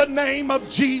 In the name of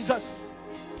Jesus.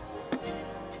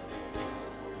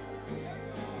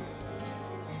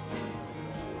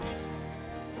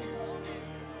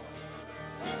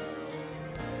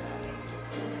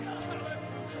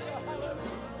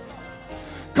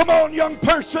 Come on, young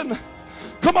person.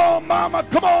 Come on, mama.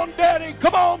 Come on, daddy.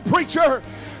 Come on, preacher.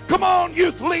 Come on,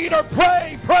 youth leader.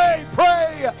 Pray, pray,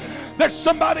 pray. There's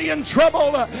somebody in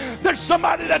trouble. There's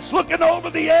somebody that's looking over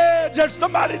the edge. There's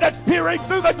somebody that's peering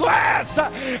through the glass.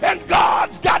 And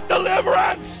God's got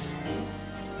deliverance.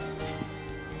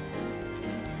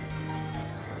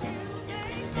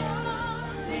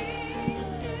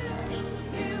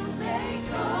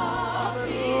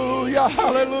 Hallelujah,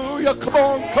 hallelujah. Come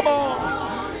on, come on.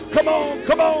 Come on,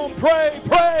 come on, pray,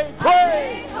 pray,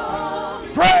 pray.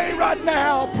 Pray right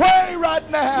now, pray right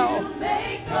now. You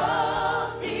make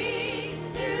all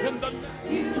things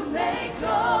new. You make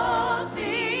all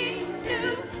things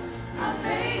new. I'm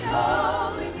made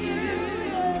whole in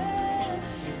you.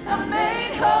 I'm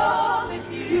made whole in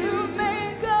you. You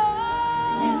make all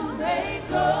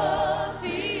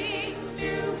things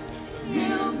new.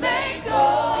 You make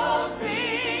all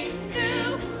things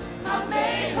new. I'm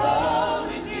made whole.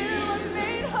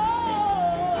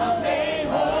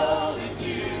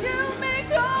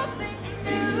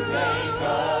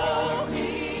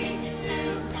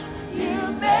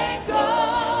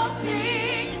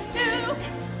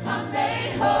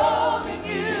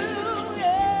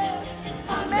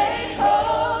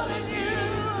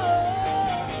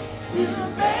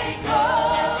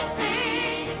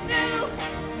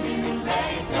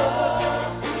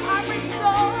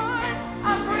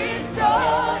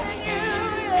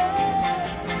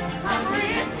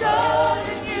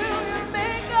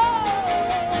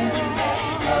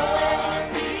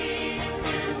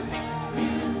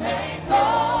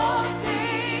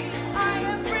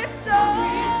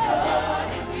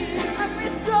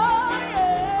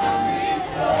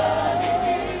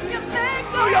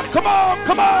 Come on,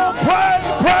 come on, pray,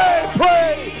 pray,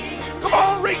 pray. Come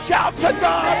on, reach out to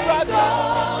God right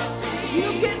now.